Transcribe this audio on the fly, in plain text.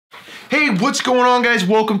Hey, what's going on, guys?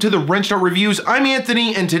 Welcome to the Wrenched Out Reviews. I'm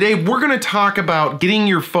Anthony, and today we're going to talk about getting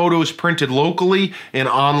your photos printed locally and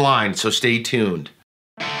online, so stay tuned.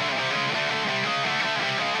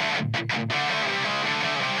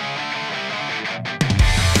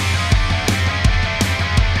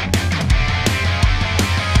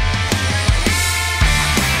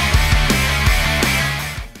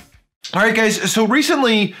 All right, guys, so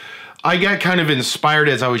recently I got kind of inspired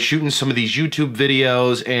as I was shooting some of these YouTube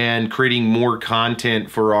videos and creating more content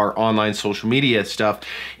for our online social media stuff,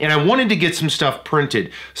 and I wanted to get some stuff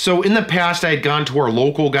printed. So in the past, I had gone to our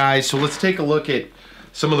local guys, so let's take a look at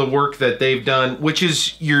some of the work that they've done, which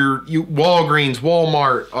is your Walgreens,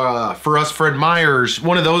 Walmart, for us, Fred Myers,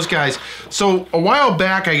 one of those guys. So a while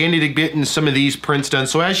back, I ended up getting some of these prints done.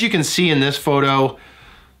 So as you can see in this photo,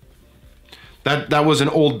 that was an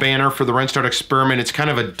old banner for the Wrenched Out experiment. It's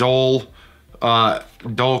kind of a dull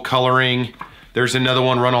coloring. There's another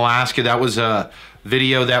one, Run Alaska. That was a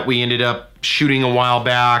video that we ended up shooting a while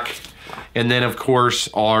back. And then of course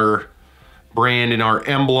our brand and our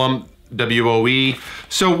emblem, WOE.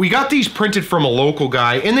 So we got these printed from a local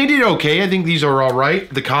guy and they did okay. I think these are all right.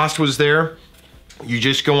 The cost was there. You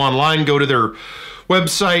just go online, go to their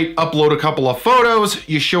website, upload a couple of photos,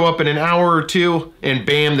 you show up in an hour or two, and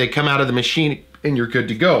bam, they come out of the machine and you're good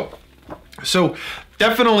to go. So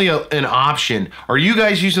definitely an option. Are you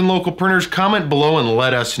guys using local printers? Comment below and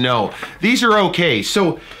let us know. These are okay.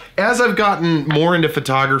 So as I've gotten more into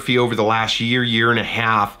photography over the last year and a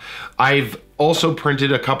half, I've also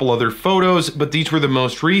printed a couple other photos, but these were the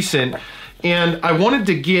most recent. And I wanted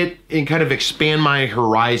to get and kind of expand my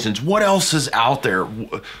horizons. What else is out there?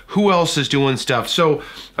 Who else is doing stuff? So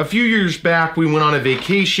a few years back, we went on a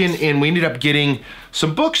vacation and we ended up getting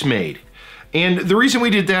some books made. And the reason we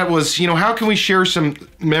did that was, you know, how can we share some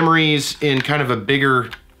memories in kind of a bigger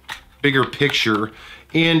picture?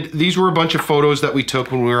 And these were a bunch of photos that we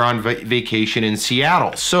took when we were on vacation in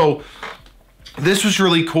Seattle. So this was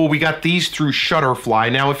really cool. We got these through Shutterfly.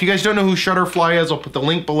 Now, if you guys don't know who Shutterfly is, I'll put the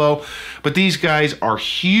link below. But these guys are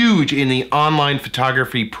huge in the online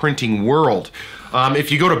photography printing world. If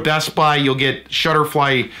you go to Best Buy, you'll get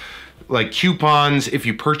Shutterfly like coupons. If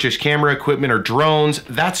you purchase camera equipment or drones,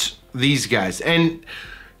 that's these guys. And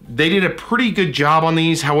they did a pretty good job on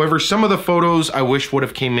these. However, some of the photos I wish would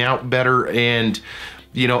have came out better, and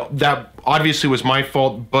you know, that obviously was my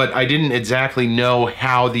fault, but I didn't exactly know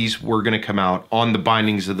how these were going to come out on the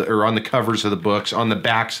bindings of or on the covers of the books, on the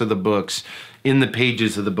backs of the books, in the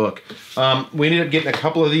pages of the book. We ended up getting a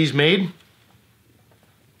couple of these made.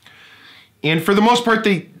 And for the most part,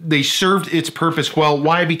 they served its purpose well.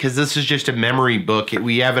 Why? Because this is just a memory book.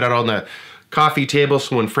 We have it out on the coffee table,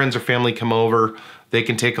 so when friends or family come over, they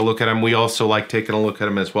can take a look at them. We also like taking a look at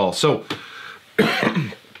them as well. So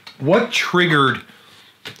what triggered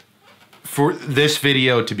for this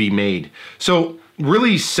video to be made? So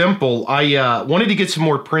really simple. I wanted to get some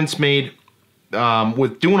more prints made.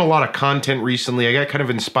 With doing a lot of content recently, I got kind of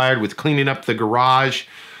inspired with cleaning up the garage.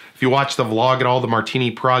 If you watch the vlog at All the Martini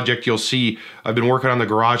Project, you'll see I've been working on the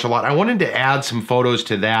garage a lot. I wanted to add some photos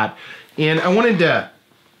to that, and I wanted to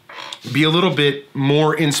be a little bit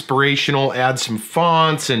more inspirational, add some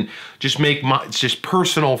fonts, and just make just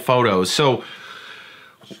personal photos. So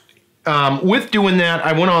with doing that,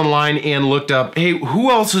 I went online and looked up, hey, who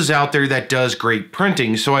else is out there that does great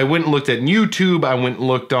printing? So I went and looked at YouTube, I went and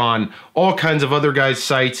looked on all kinds of other guys'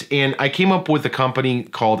 sites, and I came up with a company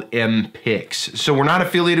called MPIX. So we're not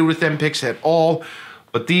affiliated with MPIX at all,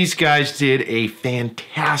 but these guys did a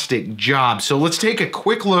fantastic job. So let's take a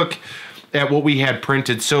quick look at what we had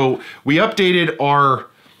printed. So we updated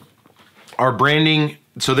our branding.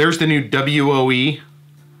 So there's the new WOE,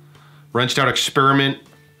 Wrenched Out Experiment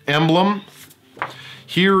emblem.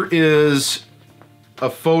 Here is a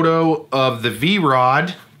photo of the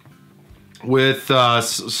V-Rod with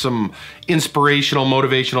some inspirational,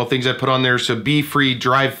 motivational things I put on there. So be free,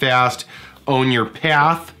 drive fast, own your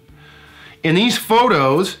path. And these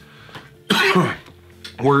photos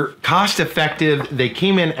were cost effective. They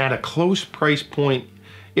came in at a close price point,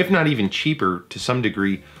 if not even cheaper to some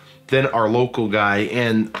degree than our local guy.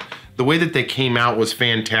 And the way that they came out was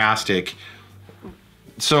fantastic.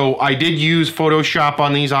 So I did use Photoshop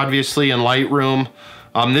on these, obviously, in Lightroom.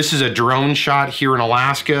 This is a drone shot here in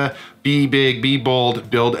Alaska. Be big, be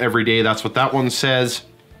bold, build every day. That's what that one says.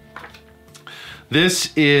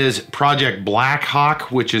 This is Project Black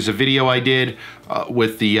Hawk, which is a video I did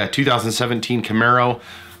with the 2017 Camaro.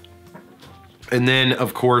 And then,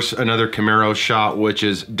 of course, another Camaro shot, which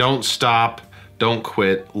is don't stop, don't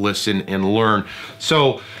quit, listen, and learn.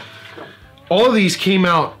 So all of these came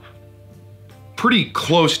out pretty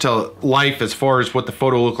close to life as far as what the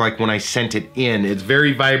photo looked like when I sent it in. It's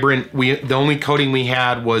very vibrant. The only coating we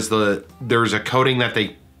had was there's a coating that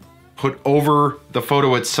they put over the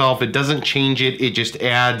photo itself. It doesn't change it. It just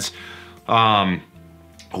adds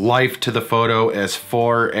life to the photo as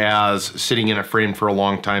far as sitting in a frame for a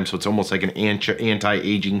long time. So it's almost like an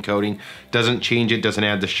anti-aging coating. Doesn't change it, doesn't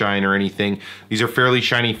add the shine or anything. These are fairly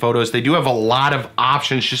shiny photos. They do have a lot of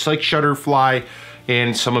options, just like Shutterfly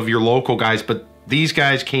and some of your local guys, but these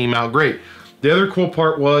guys came out great. The other cool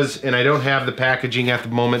part was, and I don't have the packaging at the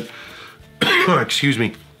moment, excuse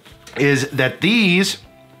me, is that these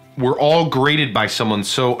were all graded by someone.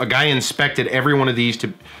 So a guy inspected every one of these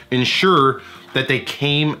to ensure that they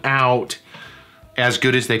came out as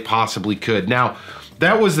good as they possibly could. Now,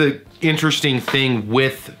 that was the interesting thing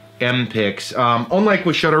with MPIX. Unlike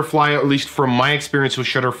with Shutterfly, at least from my experience with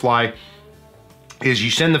Shutterfly, is you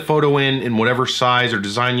send the photo in whatever size or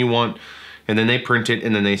design you want, and then they print it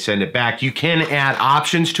and then they send it back. You can add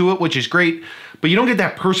options to it, which is great, but you don't get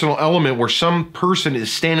that personal element where some person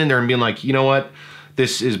is standing there and being like, you know what,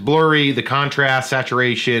 this is blurry, the contrast,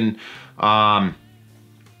 saturation, or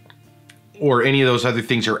any of those other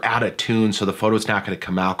things are out of tune, so the photo's not gonna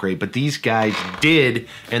come out great. But these guys did,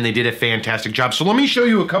 and they did a fantastic job. So let me show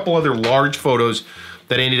you a couple other large photos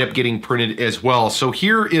that ended up getting printed as well. So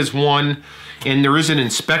here is one, and there is an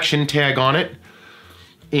inspection tag on it.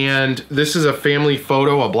 And this is a family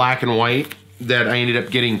photo, a black and white, that I ended up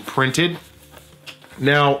getting printed.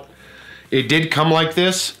 Now, it did come like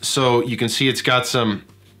this, so you can see it's got some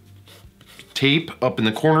tape up in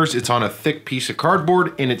the corners. It's on a thick piece of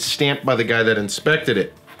cardboard, and it's stamped by the guy that inspected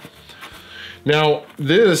it. Now,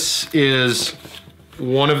 this is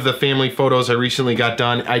one of the family photos I recently got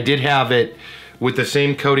done. I did have it with the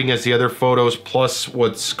same coating as the other photos, plus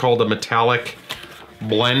what's called a metallic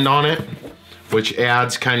blend on it, which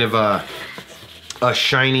adds kind of a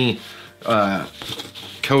shiny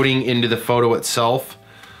coating into the photo itself.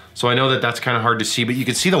 So I know that that's kind of hard to see, but you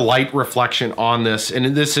can see the light reflection on this. And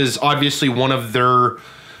this is obviously one of their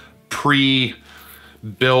pre-built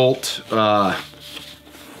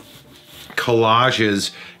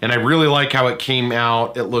collages. And I really like how it came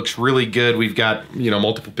out. It looks really good. We've got, you know,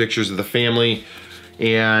 multiple pictures of the family.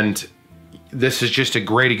 And this is just a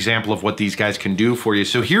great example of what these guys can do for you.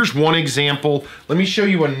 So here's one example. Let me show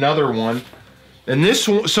you another one. And this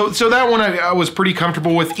one, so that one I was pretty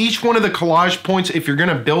comfortable with. Each one of the collage points, if you're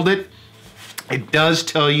gonna build it, it does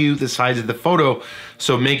tell you the size of the photo.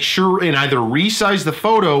 So make sure and either resize the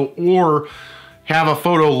photo or have a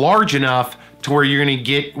photo large enough to where you're gonna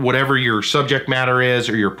get whatever your subject matter is,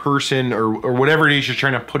 or your person, or whatever it is you're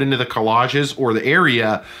trying to put into the collages or the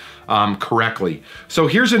area correctly. So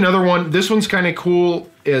here's another one. This one's kind of cool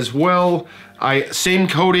as well. Same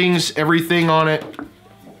coatings, everything on it.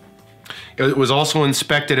 It was also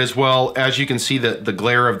inspected as well. As you can see, the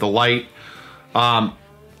glare of the light.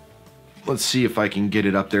 Let's see if I can get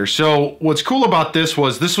it up there. So what's cool about this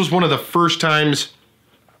was one of the first times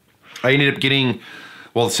I ended up getting,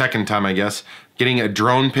 well, the second time, I guess, getting a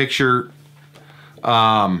drone picture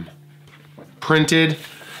printed,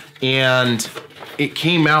 and it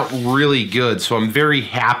came out really good. So I'm very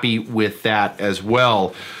happy with that as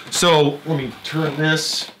well. So let me turn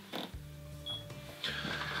this.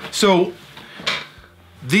 So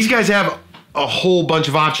these guys have a whole bunch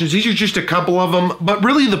of options. These are just a couple of them, but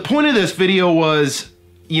really the point of this video was,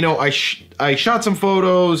 you know, I shot some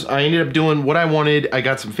photos. I ended up doing what I wanted. I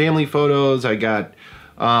got some family photos. I got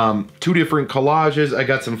 2 different collages. I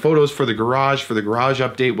got some photos for the garage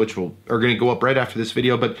update, which are gonna go up right after this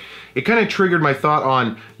video, but it kind of triggered my thought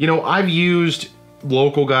on, you know, I've used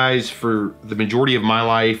local guys for the majority of my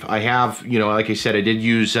life. I have, you know, like I said, I did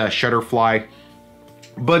use Shutterfly.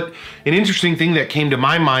 But an interesting thing that came to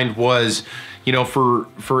my mind was, you know,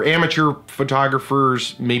 for amateur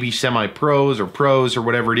photographers, maybe semi-pros or pros or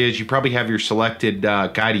whatever it is, you probably have your selected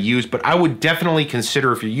guy to use. But I would definitely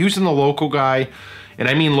consider, if you're using the local guy, and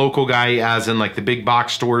I mean local guy as in like the big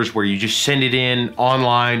box stores where you just send it in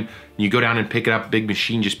online, and you go down and pick it up, big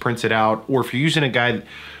machine just prints it out. Or if you're using a guy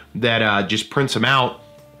that just prints them out,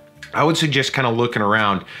 I would suggest kind of looking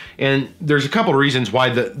around. And there's a couple of reasons why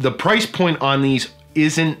the price point on these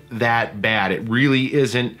isn't that bad. It really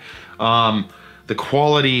isn't. The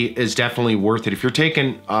quality is definitely worth it. If you're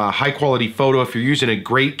taking a high quality photo, if you're using a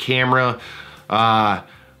great camera,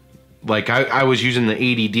 like I was using the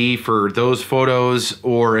 80D for those photos,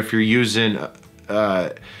 or if you're using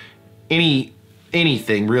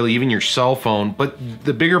anything really, even your cell phone. But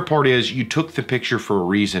the bigger part is you took the picture for a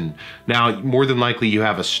reason. Now, more than likely you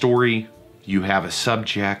have a story, you have a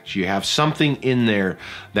subject, you have something in there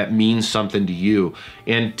that means something to you.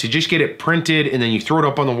 And to just get it printed and then you throw it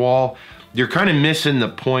up on the wall, you're kind of missing the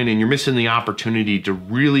point, and you're missing the opportunity to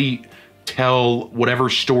really tell whatever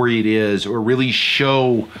story it is, or really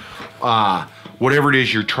show whatever it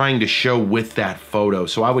is you're trying to show with that photo.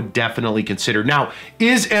 So I would definitely consider. Now,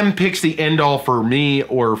 is MPIX the end all for me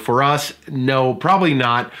or for us? No, probably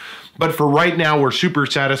not. But for right now, we're super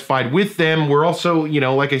satisfied with them. We're also, you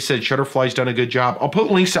know, like I said, Shutterfly's done a good job. I'll put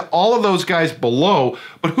links to all of those guys below,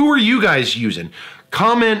 but who are you guys using?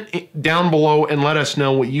 Comment down below and let us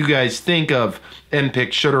know what you guys think of MPIX,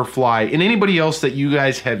 Shutterfly, and anybody else that you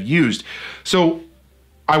guys have used. So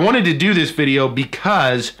I wanted to do this video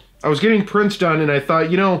because I was getting prints done and I thought,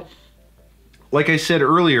 you know, like I said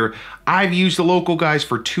earlier, I've used the local guys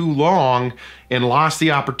for too long and lost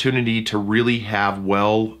the opportunity to really have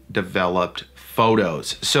well-developed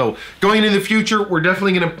photos. So going into the future, we're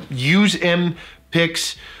definitely gonna use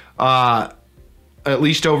MPIX at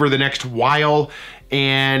least over the next while.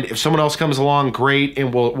 And if someone else comes along, great,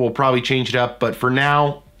 and we'll probably change it up. But for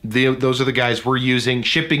now, those are the guys we're using.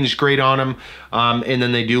 Shipping's great on them, and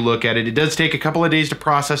then they do look at it. It does take a couple of days to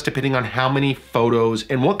process depending on how many photos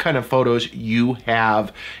and what kind of photos you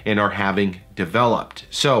have and are having developed.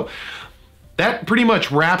 So that pretty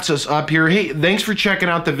much wraps us up here. Hey, thanks for checking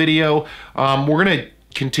out the video. We're gonna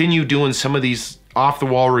continue doing some of these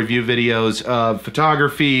off-the-wall review videos of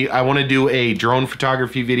photography. I wanna do a drone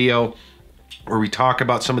photography video where we talk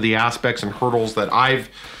about some of the aspects and hurdles that I've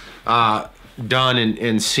done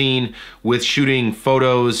and seen with shooting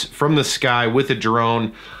photos from the sky with a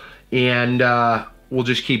drone, and we'll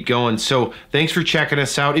just keep going. So thanks for checking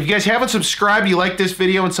us out. If you guys haven't subscribed, you like this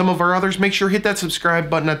video and some of our others, make sure to hit that subscribe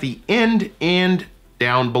button at the end and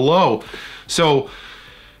down below. So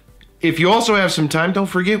if you also have some time, don't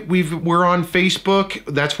forget we're on Facebook.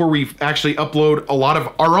 That's where we actually upload a lot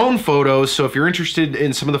of our own photos. So if you're interested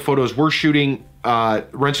in some of the photos we're shooting,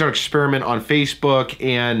 Rent Experiment on Facebook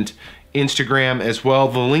and Instagram as well.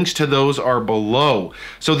 The links to those are below.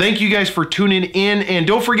 So thank you guys for tuning in, and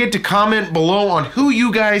don't forget to comment below on who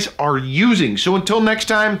you guys are using. So until next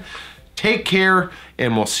time, take care,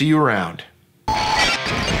 and we'll see you around.